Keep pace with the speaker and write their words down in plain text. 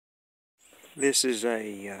This is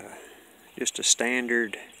just a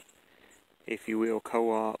standard, if you will,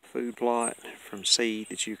 co-op food plot from seed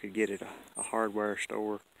that you could get at a hardware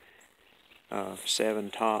store.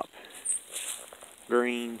 7 top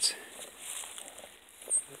greens,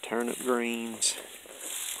 turnip greens,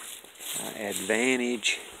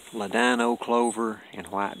 Advantage, Ladino clover, and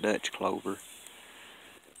white Dutch clover.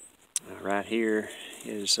 Right here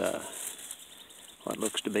is what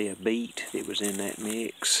looks to be a beet that was in that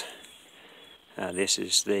mix. This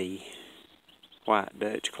is the white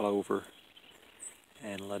Dutch clover,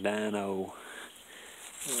 and Ladino,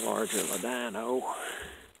 the larger Ladino,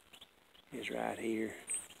 is right here.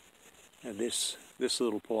 Now this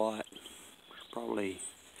little plot, probably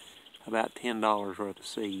about $10 worth of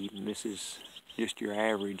seed, and this is just your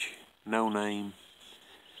average no-name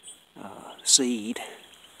seed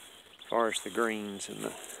as far as the greens and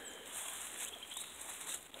the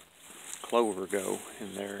clover go.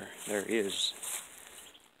 And there is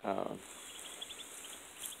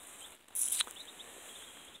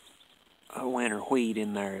a winter wheat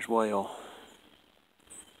in there as well.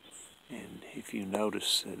 And if you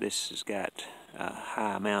notice, this has got a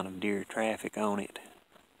high amount of deer traffic on it,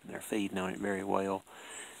 and they're feeding on it very well.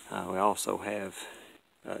 We also have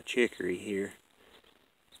chicory here.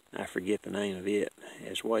 I forget the name of it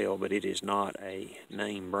as well, but it is not a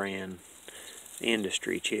name brand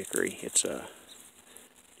industry chicory. It's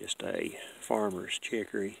just a farmer's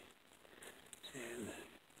chicory, and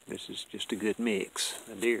this is just a good mix.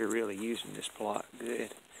 The deer are really using this plot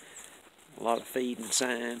good. A lot of feeding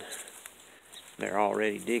sign. They're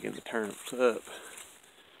already digging the turnips up.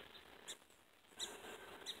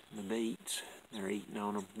 The beets, they're eating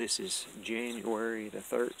on them. This is January the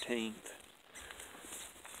 13th.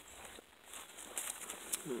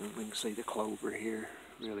 We can see the clover here.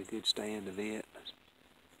 Really good stand of it.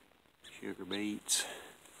 Sugar beets.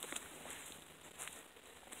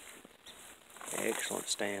 Excellent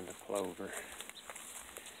stand of clover.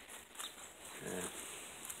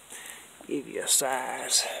 Give you a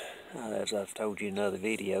size. As I've told you in other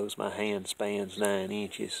videos, my hand spans 9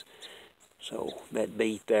 inches. So that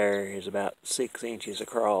beet there is about 6 inches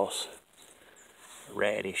across. A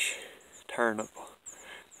radish turnip.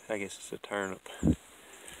 I guess it's a turnip.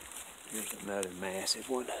 Here's another massive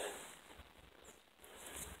one.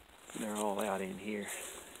 They're all out in here.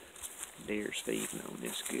 Deer's feeding on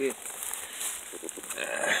this good.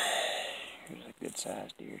 Here's a good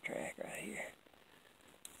sized deer track right here.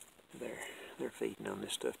 They're feeding on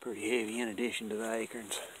this stuff pretty heavy in addition to the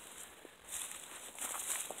acorns.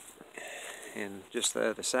 And just the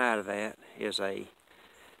other side of that is a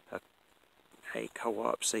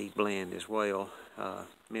co-op seed blend as well,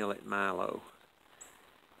 Millet Milo.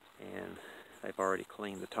 And they've already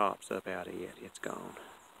cleaned the tops up out of it. It's gone.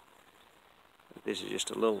 But this is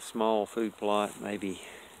just a little small food plot, maybe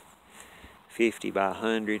 50 by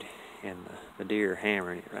 100, and the deer are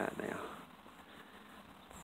hammering it right now.